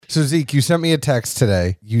So Zeke, you sent me a text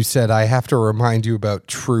today. You said I have to remind you about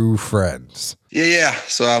true friends. Yeah.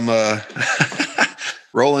 So I'm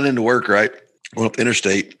rolling into work, right? Going up the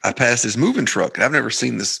interstate. I passed this moving truck, and I've never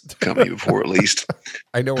seen this company before, at least.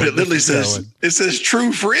 I know, but it literally says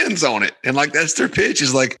True Friends on it, and like that's their pitch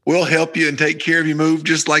is like, we'll help you and take care of your move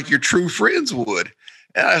just like your true friends would.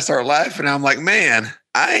 And I start laughing. I'm like, man,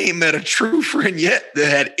 I ain't met a true friend yet that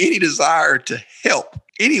had any desire to help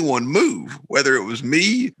anyone move, whether it was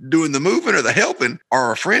me doing the moving or the helping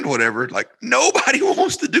or a friend, whatever. Like nobody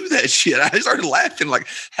wants to do that shit. I started laughing like,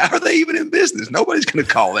 how are they even in business? Nobody's going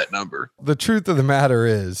to call that number. The truth of the matter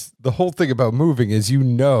is the whole thing about moving is, you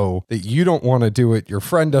know, that you don't want to do it. Your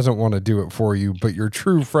friend doesn't want to do it for you, but your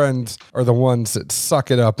true friends are the ones that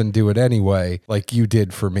suck it up and do it anyway, like you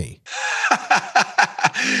did for me.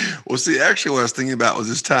 Well, see, actually, what I was thinking about was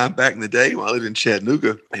this time back in the day when I lived in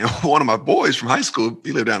Chattanooga. You know, one of my boys from high school,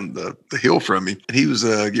 he lived down the hill from me, and he was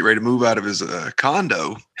getting ready to move out of his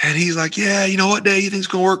condo. And he's like, yeah, you know, what day you think's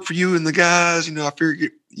going to work for you and the guys? You know, I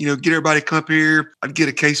figured, get everybody to come up here. I'd get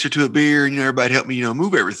a case or two of beer and, everybody help me,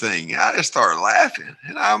 move everything. And I just started laughing.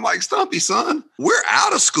 And I'm like, Stumpy, son, we're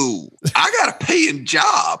out of school. I got a paying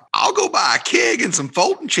job. I'll go buy a keg and some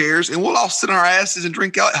folding chairs and we'll all sit on our asses and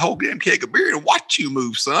drink out a whole damn keg of beer and watch you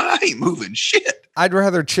move, son. I ain't moving shit. I'd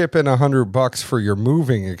rather chip in $100 for your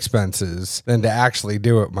moving expenses than to actually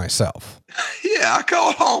do it myself. Yeah, I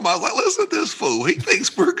called home. I was like, listen to this fool. He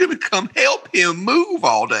thinks we're going to come help him move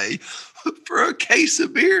all day for a case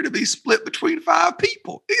of beer to be split between 5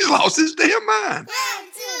 people. He's lost his damn mind. 1,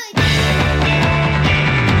 2, 3.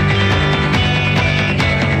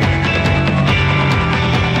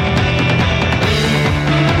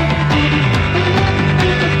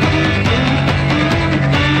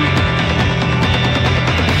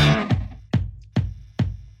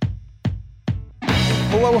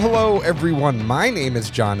 Hello, everyone. My name is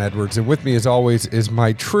John Edwards, and with me, as always, is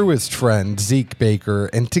my truest friend, Zeke Baker,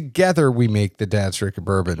 and together we make the Dad's Drinking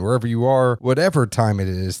Bourbon. Wherever you are, whatever time it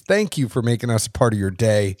is, thank you for making us a part of your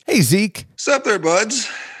day. Hey, Zeke. What's up there, buds?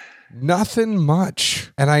 Nothing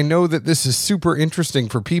much. And I know that this is super interesting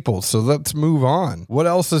for people, so let's move on. What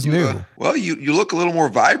else is new? Well, you look a little more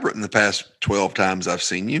vibrant in the past 12 times I've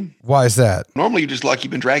seen you. Why is that? Normally, you just like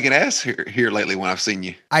you've been dragging ass here lately when I've seen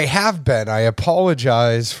you. I have been. I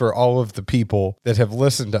apologize for all of the people that have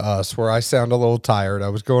listened to us where I sound a little tired. I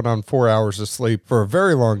was going on 4 hours of sleep for a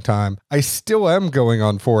very long time. I still am going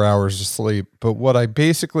on 4 hours of sleep, but what I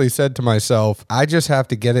basically said to myself, I just have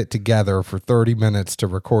to get it together for 30 minutes to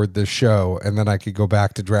record this show, and then I could go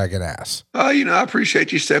back to dragging ass. I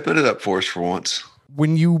appreciate you stepping it up for us for once.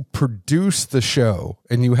 When you produce the show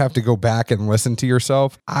and you have to go back and listen to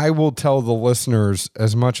yourself, I will tell the listeners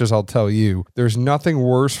as much as I'll tell you, there's nothing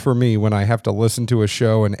worse for me when I have to listen to a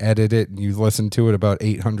show and edit it and you listen to it about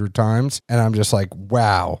 800 times and I'm just like,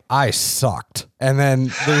 wow, I sucked. And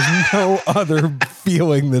then there's no other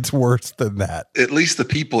feeling that's worse than that. At least the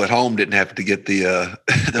people at home didn't have to get the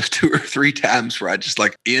those 2 or 3 times where I just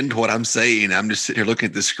like end what I'm saying. I'm just sitting here looking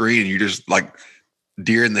at the screen and you're just like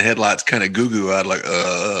deer in the headlights, kind of goo-goo-eyed, like,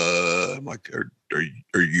 I'm like,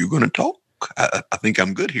 are you going to talk? I think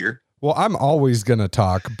I'm good here. Well, I'm always going to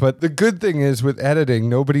talk, but the good thing is with editing,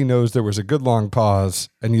 nobody knows there was a good long pause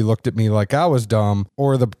and you looked at me like I was dumb,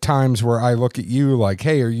 or the times where I look at you like,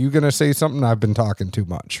 hey, are you going to say something? I've been talking too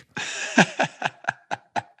much.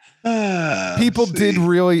 People did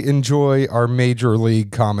really enjoy our Major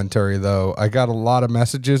League commentary, though. I got a lot of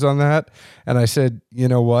messages on that, and I said, you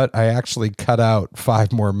know what? I actually cut out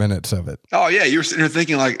 5 more minutes of it. Oh, yeah. You were sitting there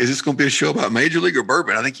thinking, like, is this going to be a show about Major League or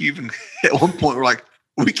bourbon? I think you even at one point were like,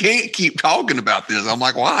 we can't keep talking about this. I'm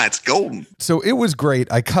like, why? It's golden. So it was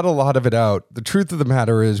great. I cut a lot of it out. The truth of the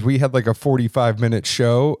matter is we had like a 45-minute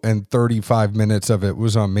show, and 35 minutes of it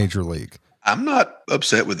was on Major League. I'm not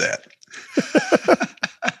upset with that.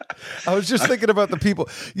 I was just thinking about the people,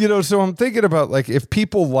 so I'm thinking about like if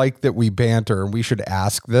people like that we banter, and we should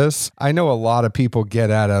ask this. I know a lot of people get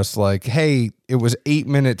at us like, hey, it was 8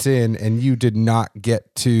 minutes in and you did not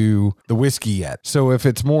get to the whiskey yet. So if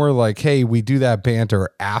it's more like, hey, we do that banter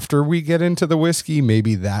after we get into the whiskey,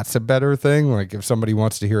 maybe that's a better thing. Like if somebody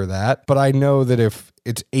wants to hear that. But I know that if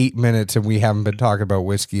it's 8 minutes and we haven't been talking about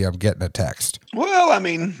whiskey, I'm getting a text. Well, I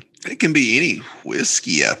mean, it can be any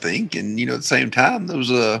whiskey, I think. And, at the same time, those,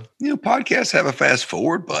 podcasts have a fast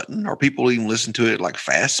forward button, or people even listen to it like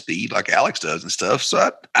fast speed, like Alex does and stuff.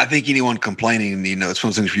 So I think anyone complaining, it's one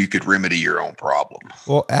of those things where you could remedy your own problem.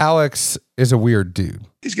 Well, Alex is a weird dude.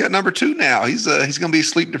 He's got number 2 now. He's going to be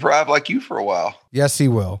sleep deprived like you for a while. Yes, he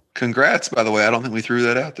will. Congrats, by the way. I don't think we threw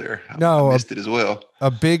that out there. No, I missed it as well.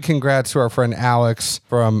 A big congrats to our friend Alex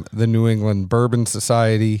from the New England Bourbon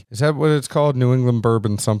Society. Is that what it's called? New England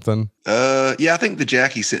Bourbon something? Yeah, I think the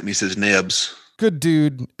Jackie sent me says Nebs. Good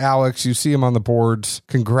dude, Alex. You see him on the boards.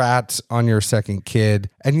 Congrats on your second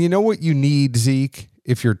kid. And you know what you need, Zeke,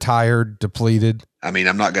 if you're tired, depleted? I mean,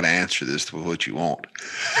 I'm not going to answer this with what you want.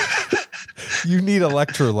 You need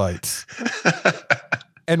electrolytes.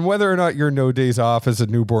 And whether or not you're no days off as a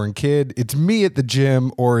newborn kid, it's me at the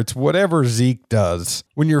gym or it's whatever Zeke does.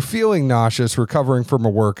 When you're feeling nauseous, recovering from a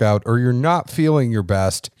workout, or you're not feeling your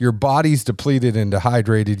best, your body's depleted and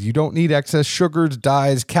dehydrated, you don't need excess sugars,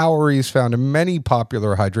 dyes, calories found in many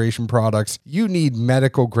popular hydration products. You need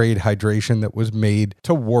medical grade hydration that was made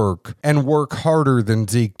to work and work harder than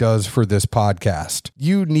Zeke does for this podcast.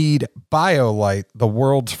 You need BioLite, the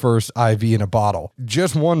world's first IV in a bottle.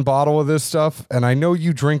 Just one bottle of this stuff, and I know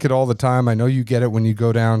you drink it all the time. I know you get it when you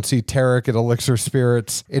go down, see Tarek at Elixir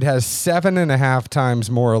Spirits. It has 7.5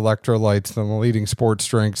 times more electrolytes than the leading sports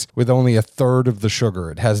drinks with only a third of the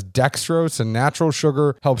sugar. It has dextrose and natural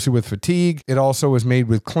sugar, helps you with fatigue. It also is made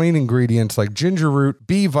with clean ingredients like ginger root,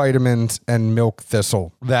 B vitamins, and milk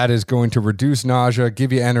thistle. That is going to reduce nausea,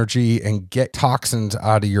 give you energy, and get toxins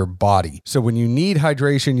out of your body. So when you need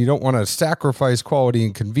hydration, you don't want to sacrifice quality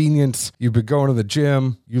and convenience. You've been going to the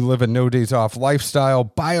gym, you live a no days off lifestyle.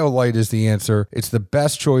 BioLite is the answer. It's the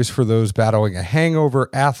best choice for those battling a hangover,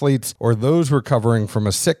 athletes, or those recovering from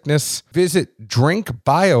a sickness. Visit Drink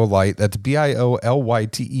BioLite, that's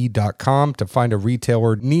BioLyte.com, to find a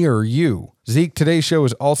retailer near you. Zeke, today's show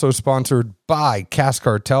is also sponsored by Cask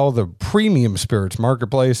Cartel, the premium spirits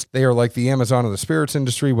marketplace. They are like the Amazon of the spirits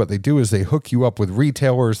industry. What they do is they hook you up with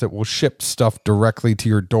retailers that will ship stuff directly to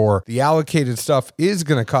your door. The allocated stuff is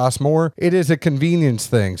going to cost more. It is a convenience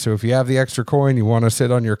thing. So if you have the extra coin, you want to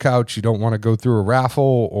sit on your couch, you don't want to go through a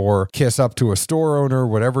raffle or kiss up to a store owner,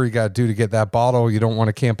 whatever you got to do to get that bottle, you don't want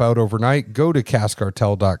to camp out overnight, go to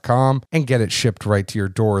caskcartel.com and get it shipped right to your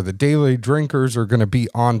door. The daily drinkers are going to be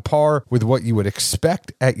on par with what you would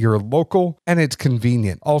expect at your local, and it's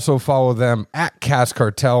convenient. Also follow them at Cask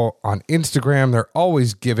Cartel on Instagram. They're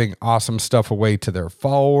always giving awesome stuff away to their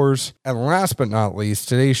followers. And last but not least,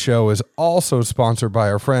 today's show is also sponsored by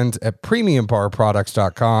our friends at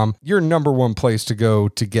PremiumBarProducts.com, your number one place to go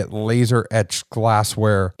to get laser etched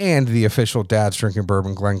glassware and the official Dad's Drinking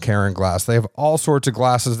Bourbon Glencairn glass. They have all sorts of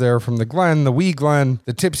glasses there, from the Glen, the Wee Glen,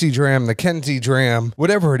 the Tipsy Dram, the Kenzie Dram,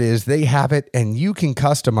 whatever it is, they have it and you can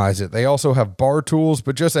customize it. They also have bar tools,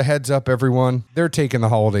 but just a heads up, everyone, they're taking the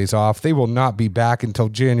holidays off. They will not be back until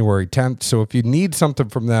January 10th. So if you need something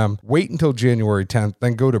from them, wait until January 10th,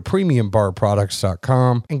 then go to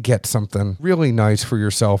PremiumBarProducts.com and get something really nice for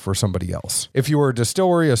yourself or somebody else. If you are a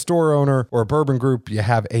distillery, a store owner, or a bourbon group, you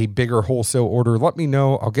have a bigger wholesale order, let me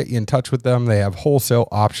know. I'll get you in touch with them. They have wholesale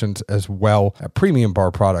options as well at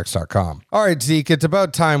PremiumBarProducts.com. All right, Zeke, it's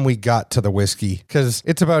about time we got to the whiskey, because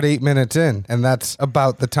it's about 8 minutes in, and that's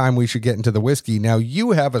about the time we should get into the whiskey. Now,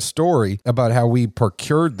 you have a story about how we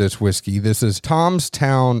procured this whiskey. This is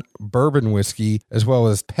Tomstown Bourbon Whiskey, as well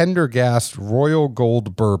as Pendergast Royal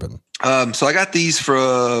Gold Bourbon. So I got these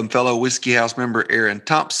from fellow Whiskey House member Aaron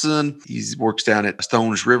Thompson. He works down at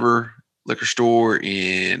Stones River liquor store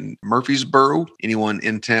in Murfreesboro. Anyone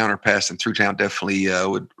in town or passing through town definitely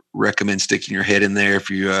would recommend sticking your head in there if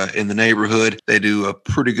you're in the neighborhood. They do a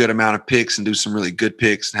pretty good amount of picks and do some really good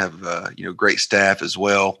picks and have great staff as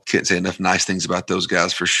well. Can't say enough nice things about those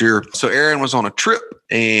guys for sure. So Aaron was on a trip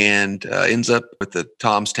and ends up at the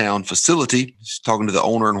Tomstown facility. He's talking to the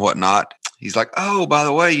owner and whatnot. He's like, oh, by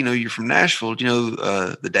the way, you're from Nashville.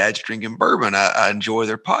 The Dad's Drinking Bourbon. I enjoy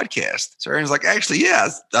their podcast. So Aaron's like, actually, yeah,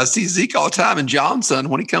 I see Zeke all the time and Johnson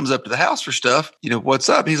when he comes up to the house for stuff. What's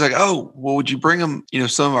up? And he's like, oh, well, would you bring him,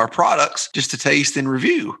 some of our products just to taste and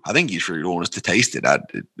review? I think you sure want us to taste it.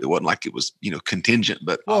 It wasn't like it was, contingent,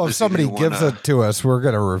 but well, if somebody gives it to us, we're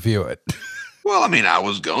going to review it. Well, I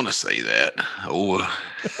was going to say that.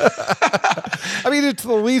 It's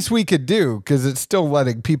the least we could do, because it's still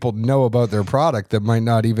letting people know about their product that might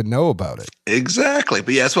not even know about it. Exactly.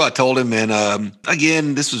 But yeah, that's what I told him. And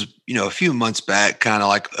again, this was, a few months back, kind of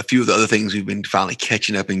like a few of the other things we've been finally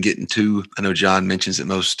catching up and getting to. I know John mentions it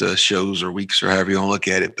most shows or weeks or however you want to look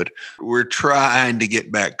at it, but we're trying to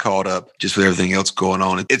get back caught up just with everything else going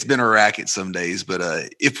on. It's been a racket some days, but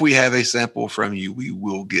if we have a sample from you, we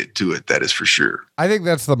will get to it. That is for sure. I think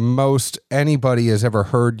that's the most anybody has ever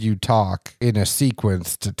heard you talk in a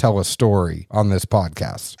sequence to tell a story on this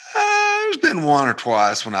podcast. There's been one or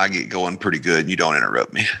twice when I get going pretty good and you don't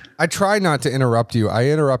interrupt me. I try not to interrupt you. I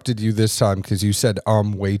interrupted you this time because you said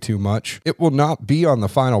way too much. It will not be on the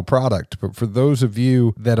final product, but for those of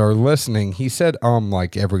you that are listening, he said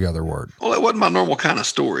like every other word. Well, it wasn't my normal kind of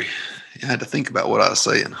story. I had to think about what I was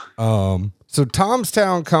saying. So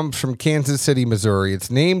Tomstown comes from Kansas City, Missouri. It's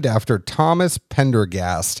named after Thomas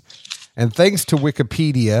Pendergast. And thanks to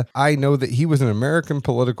Wikipedia, I know that he was an American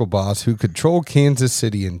political boss who controlled Kansas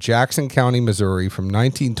City and Jackson County, Missouri from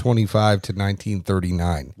 1925 to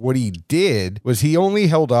 1939. What he did was he only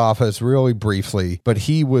held office really briefly, but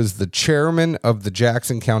he was the chairman of the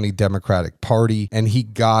Jackson County Democratic Party, and he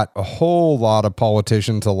got a whole lot of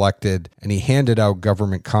politicians elected, and he handed out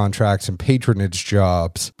government contracts and patronage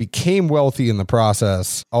jobs, became wealthy in the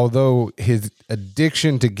process, although his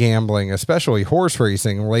addiction to gambling, especially horse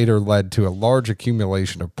racing, later led to a large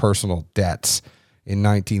accumulation of personal debts. In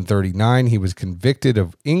 1939, he was convicted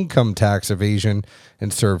of income tax evasion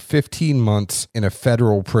and served 15 months in a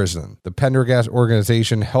federal prison. The Pendergast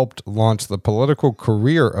organization helped launch the political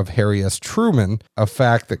career of Harry S. Truman, a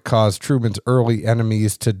fact that caused Truman's early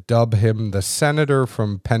enemies to dub him the Senator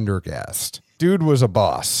from Pendergast. Dude was a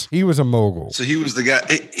boss. He was a mogul. So he was the guy.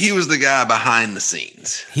 He was the guy behind the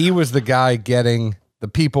scenes. He was the guy getting the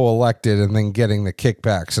people elected and then getting the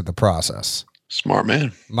kickbacks in the process. Smart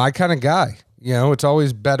man. My kind of guy. You know, it's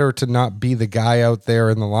always better to not be the guy out there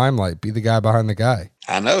in the limelight. Be the guy behind the guy.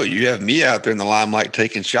 I know. You have me out there in the limelight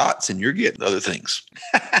taking shots and you're getting other things.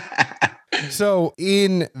 So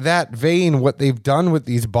in that vein, what they've done with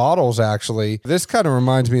these bottles, actually, this kind of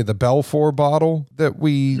reminds me of the Belfour bottle that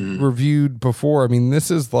we reviewed before. I mean, this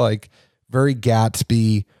is like very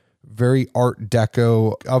Gatsby, very Art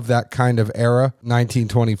Deco of that kind of era,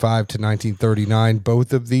 1925 to 1939.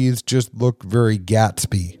 Both of these just look very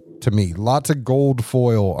Gatsby to me. Lots of gold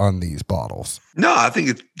foil on these bottles. No, I think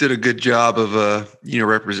it did a good job of,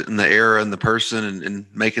 representing the era and the person and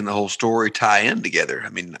making the whole story tie in together. I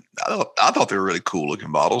mean, I thought they were really cool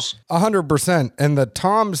looking bottles. 100%. And the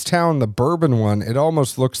Tomstown, the bourbon one, it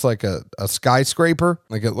almost looks like a skyscraper.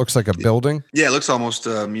 Like it looks like a building. Yeah, it looks almost,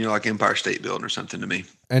 like Empire State Building or something to me.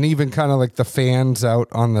 And even kind of like the fans out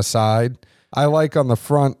on the side. I like on the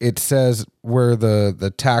front, it says where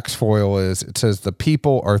the tax foil is, it says the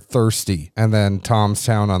people are thirsty, and then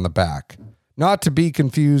Tomstown on the back. Not to be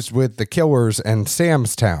confused with the Killers and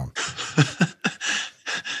Samstown.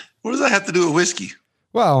 What does that have to do with whiskey?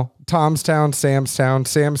 Well, Tomstown, Samstown.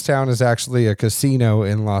 Samstown is actually a casino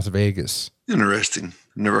in Las Vegas. Interesting.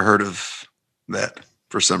 Never heard of that.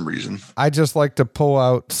 For some reason. I just like to pull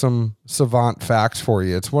out some savant facts for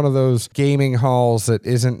you. It's one of those gaming halls that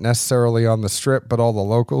isn't necessarily on the strip, but all the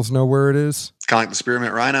locals know where it is. Kind of like the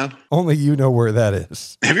Spearmint Rhino. Only you know where that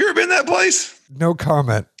is. Have you ever been to that place? No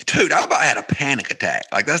comment. Dude, I about had a panic attack.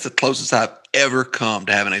 Like that's the closest I've ever come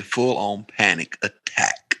to having a full-on panic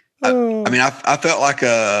attack. I mean, I felt like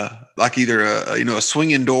either a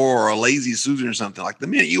swinging door or a lazy Susan or something. Like the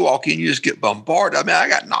minute you walk in, you just get bombarded. I mean, I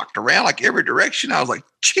got knocked around like every direction. I was like,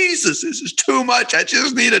 Jesus, this is too much. I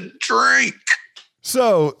just need a drink.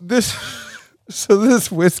 So this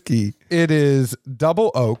whiskey, it is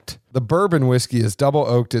double oaked. The bourbon whiskey is double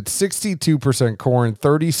oaked. It's 62% corn,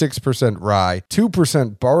 36% rye,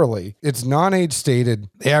 2% barley. It's non-age stated.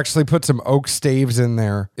 They actually put some oak staves in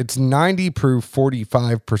there. It's 90 proof,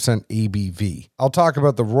 45% ABV. I'll talk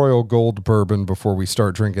about the Royal Gold bourbon before we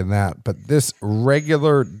start drinking that. But this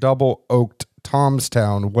regular double oaked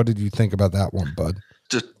Tomstown, what did you think about that one, bud?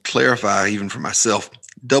 To clarify, even for myself,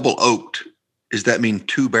 double oaked, does that mean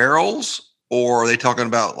 2 barrels? Or are they talking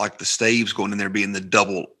about like the staves going in there being the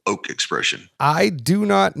double oak expression? I do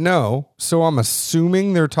not know. So I'm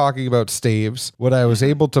assuming they're talking about staves. What I was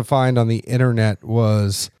able to find on the internet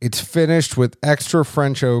was it's finished with extra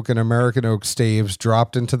French oak and American oak staves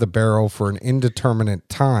dropped into the barrel for an indeterminate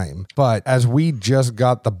time. But as we just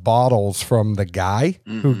got the bottles from the guy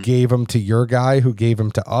who gave them to your guy, who gave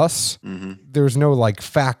them to us, there's no like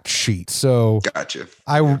fact sheet. So gotcha.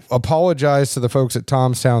 I apologize to the folks at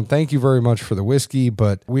Tomstown. Thank you very much for the whiskey,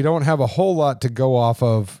 but we don't have a whole lot to go off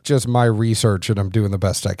of, just my research, and I'm doing the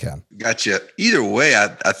best I can. Gotcha. Either way,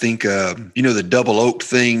 I think, the double oak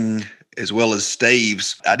thing as well as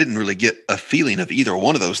staves, I didn't really get a feeling of either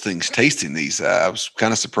one of those things tasting these. I was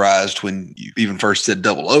kind of surprised when you even first said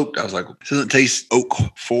double oaked. I was like, it doesn't taste oak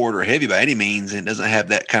forward or heavy by any means, and it doesn't have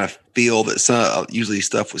that kind of feel that some usually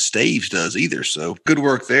stuff with staves does either. So good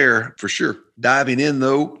work there for sure. Diving in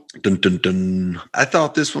though, I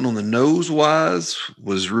thought this one on the nose wise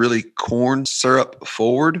was really corn syrup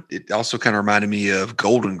forward. It also kind of reminded me of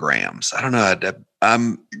Golden Grams. I don't know.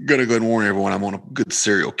 I'm going to go ahead and warn everyone I'm on a good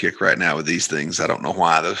cereal kick right now with these things. I don't know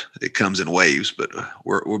why it comes in waves, but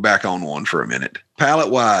we're back on one for a minute.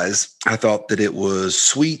 Palate wise, I thought that it was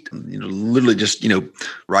sweet, literally just,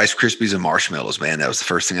 Rice Krispies and marshmallows, man. That was the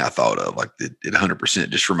first thing I thought of. Like it 100%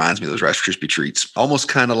 just reminds me of those Rice Krispie treats. Almost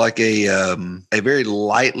kind of like a very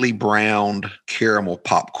lightly browned caramel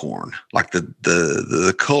popcorn. Like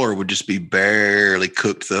the color would just be barely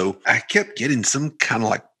cooked though. I kept getting some kind of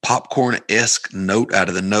like popcorn-esque note out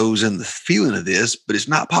of the nose and the feeling of this, but it's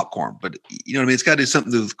not popcorn. But you know what I mean? It's got to do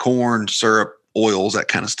something to do with corn, syrup, oils, that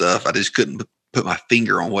kind of stuff. I just couldn't put my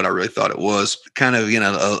finger on what I really thought it was. Kind of,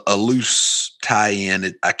 a loose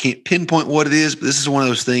tie-in. I can't pinpoint what it is, but this is one of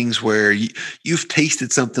those things where you've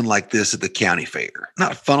tasted something like this at the county fair.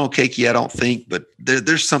 Not funnel cakey, I don't think, but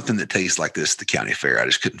there's something that tastes like this at the county fair. I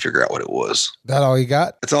just couldn't figure out what it was. That all you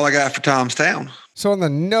got? That's all I got for Tom's Town. So on the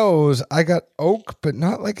nose, I got oak, but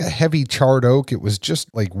not like a heavy charred oak. It was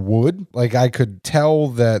just like wood. Like I could tell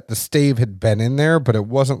that the stave had been in there, but it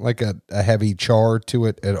wasn't like a heavy char to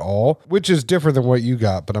it at all, which is different than what you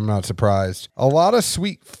got, but I'm not surprised. A lot of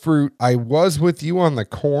sweet fruit. I was with you on the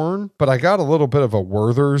corn, but I got a little bit of a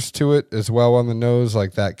Werther's to it as well on the nose,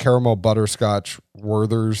 like that caramel butterscotch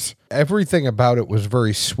Werther's. Everything about it was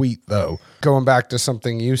very sweet though. Going back to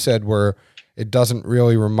something you said where it doesn't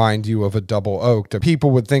really remind you of a double oaked.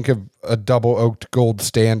 People would think of a double oaked Gold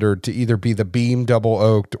Standard to either be the Beam double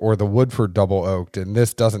oaked or the Woodford double oaked. And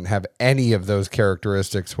this doesn't have any of those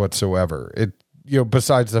characteristics whatsoever. It,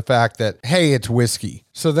 besides the fact that, hey, it's whiskey.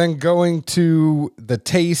 So then going to the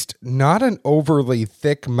taste, not an overly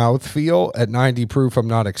thick mouthfeel at 90 proof. I'm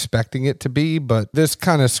not expecting it to be, but this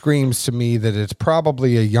kind of screams to me that it's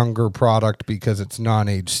probably a younger product because it's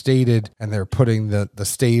non-age stated and they're putting the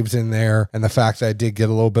staves in there. And the fact that I did get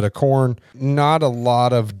a little bit of corn, not a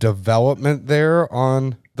lot of development there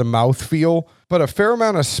on the mouthfeel, but a fair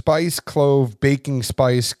amount of spice, clove, baking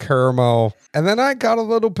spice, caramel. And then I got a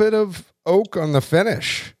little bit of oak on the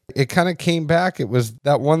finish. It kind of came back. It was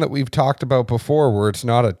that one that we've talked about before where it's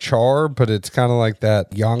not a char, but it's kind of like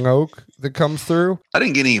that young oak that comes through. I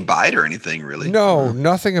didn't get any bite or anything really. No,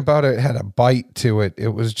 nothing about it had a bite to it. It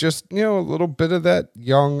was just, a little bit of that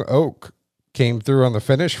young oak came through on the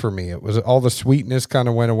finish for me. It was all the sweetness kind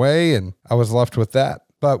of went away and I was left with that.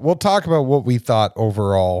 But we'll talk about what we thought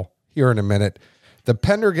overall here in a minute. The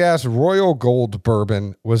Pendergast Royal Gold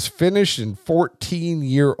Bourbon was finished in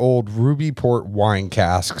 14-year-old Ruby Port wine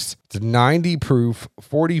casks. It's 90 proof,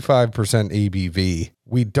 45% ABV.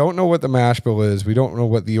 We don't know what the mash bill is. We don't know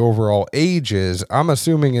what the overall age is. I'm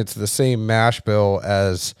assuming it's the same mash bill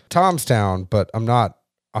as Tom's Town, but I'm not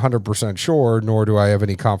 100% sure, nor do I have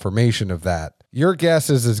any confirmation of that. Your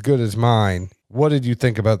guess is as good as mine. What did you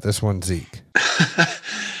think about this one, Zeke?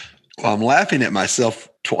 Well, I'm laughing at myself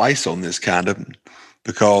twice on this kind of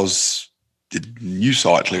because you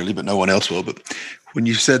saw it clearly, but no one else will. But when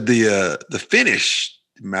you said the finish,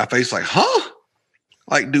 my face like, huh?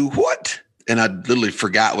 Like do what? And I literally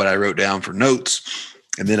forgot what I wrote down for notes.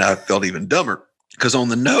 And then I felt even dumber because on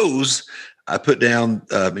the nose, I put down,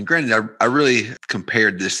 and granted, I really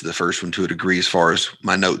compared this to the first one to a degree as far as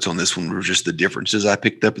my notes on this one were just the differences I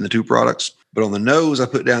picked up in the two products. But on the nose, I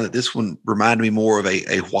put down that this one reminded me more of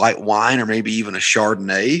a white wine or maybe even a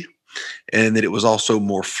Chardonnay, and that it was also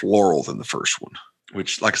more floral than the first one,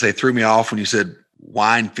 which, like I say, threw me off when you said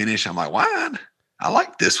wine finish. I'm like, wine? I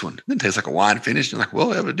like this one. It didn't taste like a wine finish. And I'm like,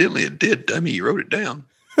 well, evidently it did. Dummy, you wrote it down.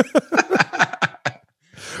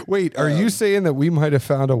 Wait, are you saying that we might have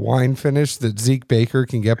found a wine finish that Zeke Baker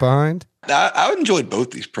can get behind? I enjoyed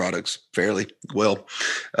both these products fairly well.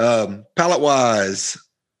 Palate-wise,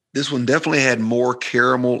 this one definitely had more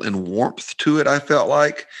caramel and warmth to it, I felt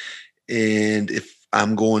like. And if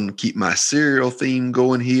I'm going to keep my cereal theme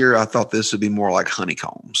going here, I thought this would be more like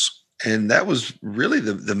honeycombs. And that was really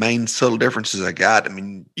the main subtle differences I got. I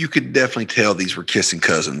mean, you could definitely tell these were kissing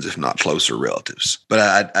cousins, if not closer relatives.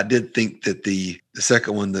 But I did think that the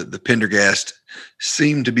second one, the Pendergast,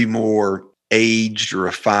 seemed to be more aged or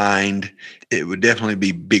refined. It would definitely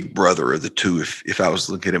be big brother of the two if I was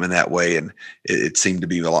looking at him in that way. And it seemed to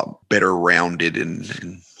be a lot better rounded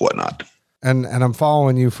and whatnot. And I'm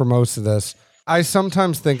following you for most of this. I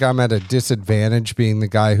sometimes think I'm at a disadvantage being the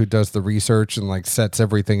guy who does the research and like sets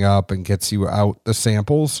everything up and gets you out the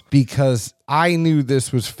samples because I knew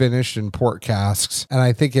this was finished in port casks and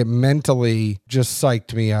I think it mentally just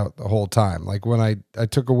psyched me out the whole time. Like when I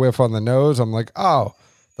took a whiff on the nose, I'm like, oh,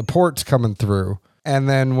 the port's coming through. And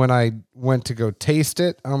then when I went to go taste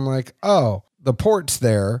it, I'm like, oh, the port's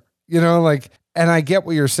there, and I get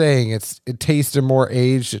what you're saying. It tasted more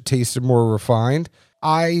aged. It tasted more refined.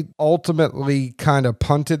 I ultimately kind of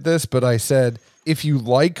punted this, but I said, if you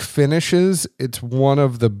like finishes, it's one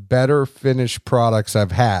of the better finished products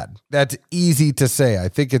I've had. That's easy to say. I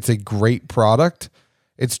think it's a great product.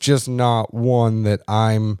 It's just not one that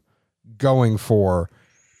I'm going for.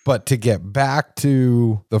 But to get back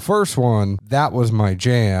to the first one, that was my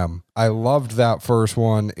jam. I loved that first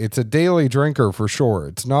one. It's a daily drinker for sure.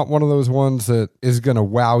 It's not one of those ones that is going to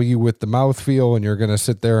wow you with the mouthfeel and you're going to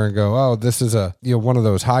sit there and go, oh, this is one of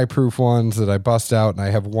those high proof ones that I bust out and I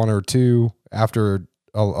have one or two after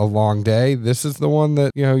a long day. This is the one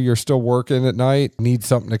that, you're still working at night, need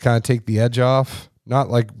something to kind of take the edge off. Not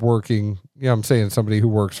like working, I'm saying somebody who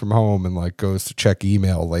works from home and like goes to check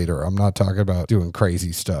email later. I'm not talking about doing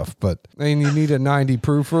crazy stuff, but you need a 90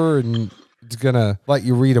 proofer and it's going to let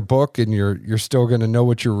you read a book and you're still going to know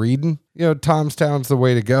what you're reading. Tom's Town's the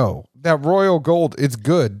way to go. That Royal Gold, it's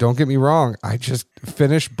good. Don't get me wrong. I just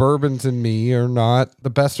finished bourbons and me are not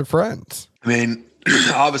the best of friends. I mean,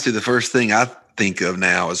 obviously the first thing I think of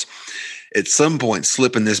now is at some point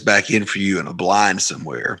slipping this back in for you in a blind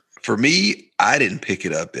somewhere. For me, I didn't pick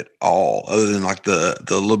it up at all, other than like the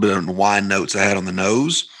little bit of wine notes I had on the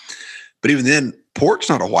nose. But even then, port's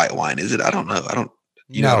not a white wine, is it? I don't know. I don't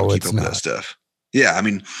keep up with that stuff. Yeah, I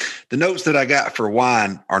mean, the notes that I got for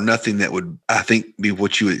wine are nothing that would, I think, be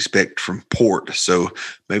what you would expect from port. So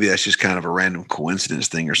maybe that's just kind of a random coincidence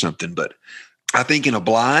thing or something. But I think in a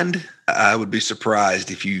blind, I would be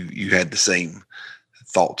surprised if you had the same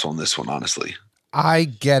thoughts on this one, honestly. I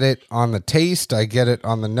get it on the taste. I get it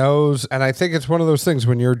on the nose. And I think it's one of those things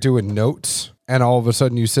when you're doing notes and all of a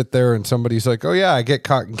sudden you sit there and somebody's like, oh yeah, I get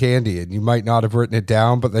cotton candy. And you might not have written it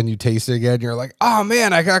down, but then you taste it again. And you're like, oh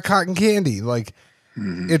man, I got cotton candy. Like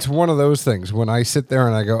It's one of those things when I sit there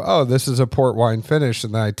and I go, oh, this is a port wine finish.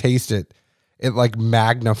 And then I taste it. It like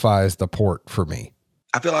magnifies the port for me.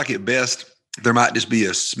 I feel like at best, there might just be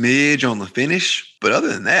a smidge on the finish. But other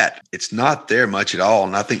than that, it's not there much at all.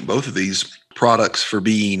 And I think both of these products for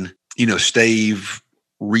being, stave,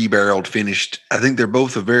 rebarreled, finished, I think they're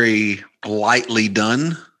both a very lightly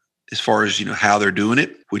done as far as, how they're doing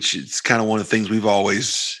it, which is kind of one of the things we've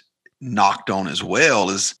always knocked on as well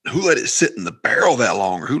is who let it sit in the barrel that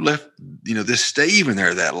long or who left, this stave in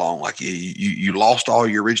there that long. Like you lost all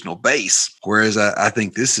your original base. Whereas I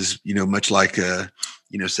think this is, much like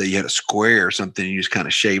say you had a square or something, and you just kind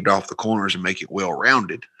of shaved off the corners and make it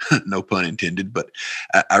well-rounded. No pun intended, but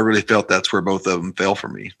I really felt that's where both of them fell for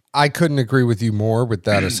me. I couldn't agree with you more with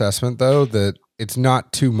that assessment, though, that it's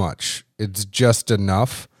not too much. It's just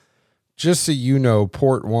enough. Just so you know,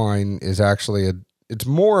 port wine is actually it's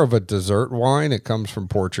more of a dessert wine. It comes from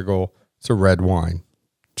Portugal. It's a red wine,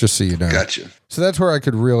 just so you know. Gotcha. So that's where I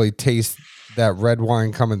could really taste that red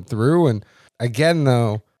wine coming through. And again,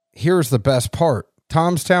 though, here's the best part.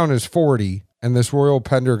 Tom's Town is 40 and this Royal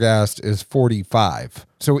Pendergast is 45.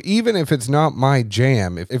 So even if it's not my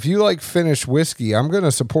jam, if you like Finnish whiskey, I'm going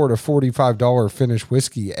to support a $45 Finnish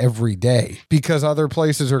whiskey every day because other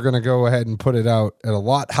places are going to go ahead and put it out at a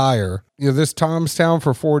lot higher. This Tom's Town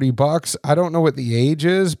for $40, I don't know what the age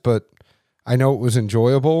is, but I know it was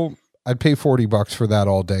enjoyable. I'd pay $40 for that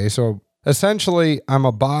all day. So essentially, I'm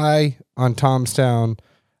a buy on Tom's Town.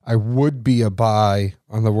 I would be a buy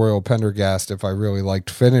on the Royal Pendergast if I really liked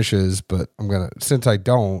finishes, but since I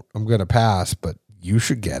don't, I'm going to pass, but you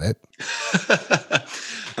should get it.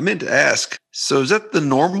 I meant to ask, so is that the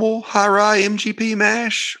normal high rye MGP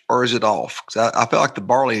mash or is it off? Because I felt like the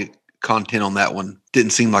barley content on that one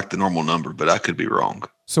didn't seem like the normal number, but I could be wrong.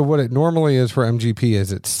 So what it normally is for MGP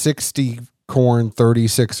is it's 60 corn,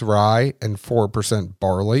 36 rye, and 4%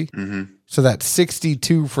 barley. Mm-hmm. So that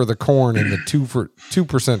 62 for the corn and the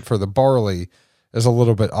 2% for the barley is a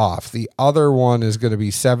little bit off. The other one is going to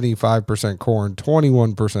be 75% corn,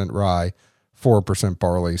 21% rye, 4%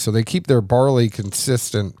 barley. So they keep their barley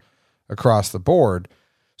consistent across the board.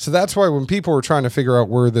 So that's why when people are trying to figure out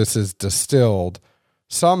where this is distilled,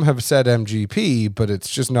 some have said MGP, but it's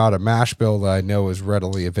just not a mash bill that I know is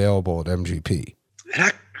readily available at MGP. And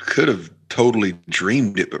I could have totally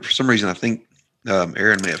dreamed it, but for some reason I think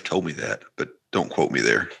Aaron may have told me that, but don't quote me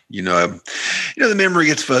there. The memory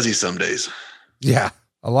gets fuzzy some days. Yeah,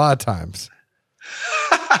 a lot of times.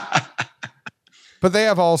 But they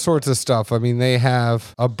have all sorts of stuff. I mean, they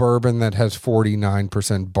have a bourbon that has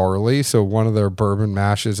 49% barley. So one of their bourbon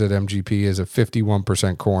mashes at MGP is a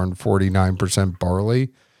 51% corn, 49% barley.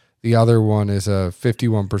 The other one is a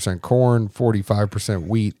 51% corn, 45%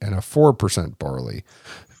 wheat, and a 4% barley.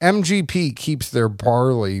 MGP keeps their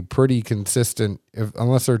barley pretty consistent.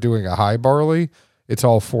 Unless they're doing a high barley, it's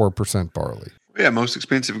all 4% barley. Yeah, most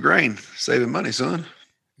expensive grain. Saving money, son.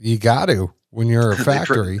 You got to when you're a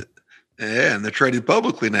factory. Yeah, and they're traded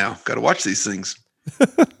publicly now. Got to watch these things.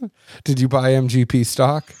 Did you buy MGP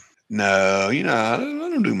stock? No, I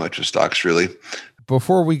don't do much with stocks really.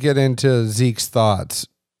 Before we get into Zeke's thoughts,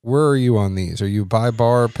 where are you on these? Are you buy,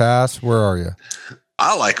 bar, pass? Where are you?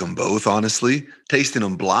 I like them both, honestly. Tasting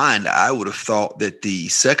them blind, I would have thought that the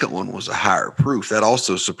second one was a higher proof. That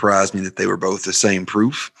also surprised me that they were both the same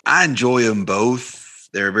proof. I enjoy them both.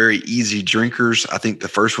 They're very easy drinkers. I think the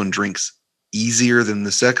first one drinks easier than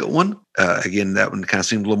the second one. Again, that one kind of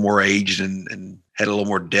seemed a little more aged and had a little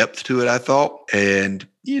more depth to it, I thought. And,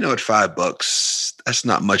 at $5, that's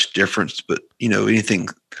not much difference, but, anything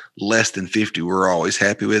less than 50, we're always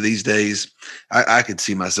happy with these days. I could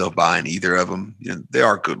see myself buying either of them. They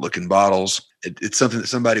are good looking bottles. It's something that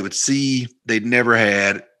somebody would see they'd never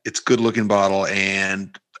had. It's good looking bottle.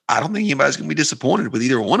 And I don't think anybody's going to be disappointed with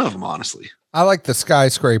either one of them, honestly. I like the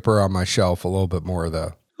Skyscraper on my shelf a little bit more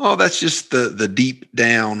though. Oh, that's just the deep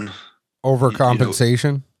down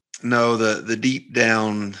overcompensation. No, the deep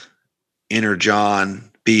down inner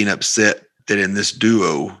John being upset that in this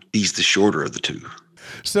duo, he's the shorter of the two.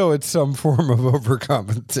 So it's some form of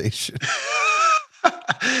overcompensation.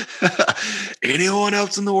 Anyone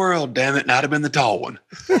else in the world, damn it, not have been the tall one.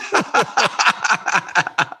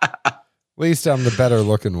 At least I'm the better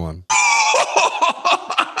looking one.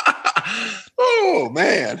 Oh,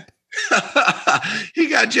 man. He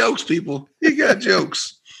got jokes, people. He got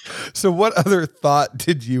jokes. So what other thought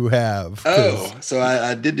did you have? Oh, so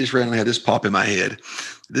I did just randomly have this pop in my head.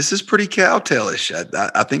 This is pretty cowtailish.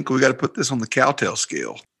 I think we got to put this on the cowtail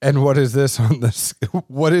scale. And what is this on this?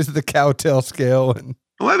 What is the cowtail scale? And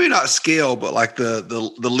well, maybe not scale, but like the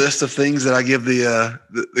list of things that I give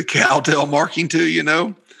the cowtail marking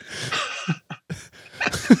to,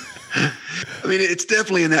 I mean, it's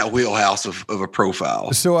definitely in that wheelhouse of a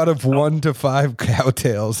profile. So out of 1 to 5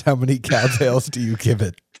 cowtails, how many cowtails do you give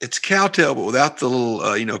it? It's cowtail, but without the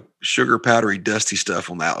little, sugar powdery, dusty stuff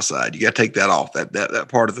on the outside. You got to take that off. That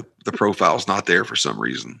part of the profile is not there for some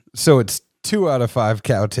reason. So it's 2 out of 5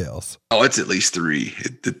 cowtails. Oh, it's at least 3.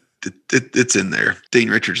 It's in there. Dean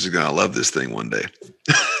Richards is going to love this thing one day.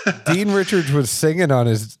 Dean Richards was singing on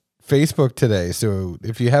his Facebook today. So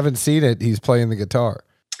if you haven't seen it, he's playing the guitar.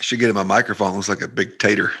 Should get him a microphone. Looks like a big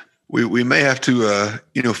tater. We may have to,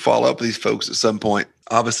 follow up with these folks at some point.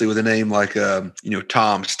 Obviously, with a name like,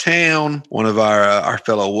 Tom's Town. One of our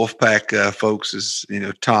fellow Wolfpack folks is,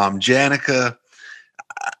 Tom Janica.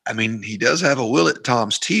 I mean, he does have a will at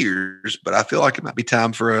Tom's Tears, but I feel like it might be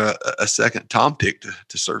time for a second Tom pick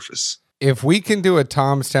to surface. If we can do a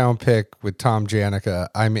Tom's Town pick with Tom Janica,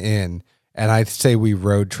 I'm in. And I say we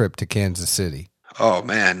road trip to Kansas City. Oh,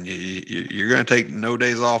 man, you're going to take no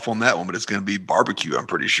days off on that one, but it's going to be barbecue, I'm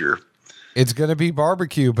pretty sure. It's going to be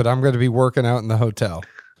barbecue, but I'm going to be working out in the hotel.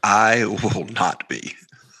 I will not be.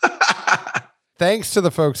 Thanks to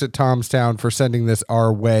the folks at Tom's Town for sending this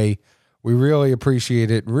our way. We really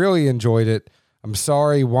appreciate it. Really enjoyed it. I'm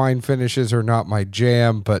sorry wine finishes are not my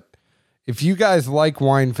jam, but if you guys like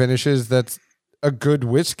wine finishes, that's a good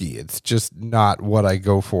whiskey. It's just not what I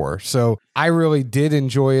go for. So I really did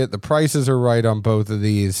enjoy it. The prices are right on both of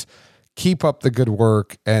these. Keep up the good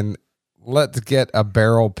work and let's get a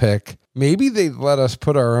barrel pick. Maybe they let us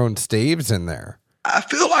put our own staves in there. I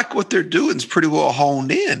feel like what they're doing is pretty well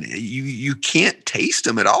honed in. You can't taste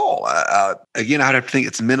them at all. Again, I'd have to think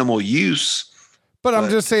it's minimal use. But I'm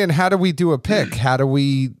just saying, how do we do a pick? How do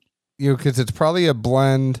we, because it's probably a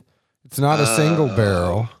blend. It's not a single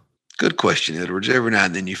barrel. Good question, Edwards. Every now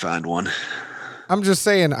and then you find one. I'm just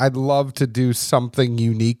saying I'd love to do something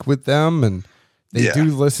unique with them, and they do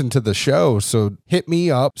listen to the show. So hit me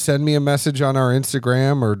up, send me a message on our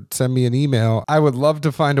Instagram or send me an email. I would love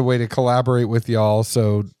to find a way to collaborate with y'all.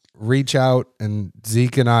 So reach out, and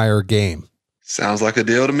Zeke and I are game. Sounds like a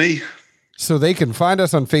deal to me. So they can find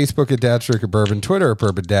us on Facebook at Dad's Drinking Bourbon, Twitter at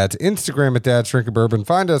Bourbon Dads, Instagram at Dad's Drinking Bourbon.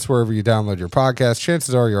 Find us wherever you download your podcast.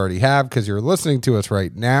 Chances are you already have because you're listening to us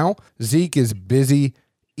right now. Zeke is busy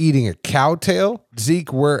eating a cowtail.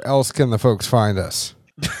 Zeke, where else can the folks find us?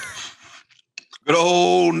 Good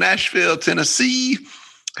old Nashville, Tennessee.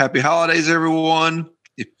 Happy holidays, everyone.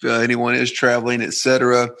 If anyone is traveling,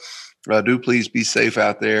 etc., do please be safe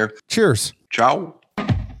out there. Cheers. Ciao.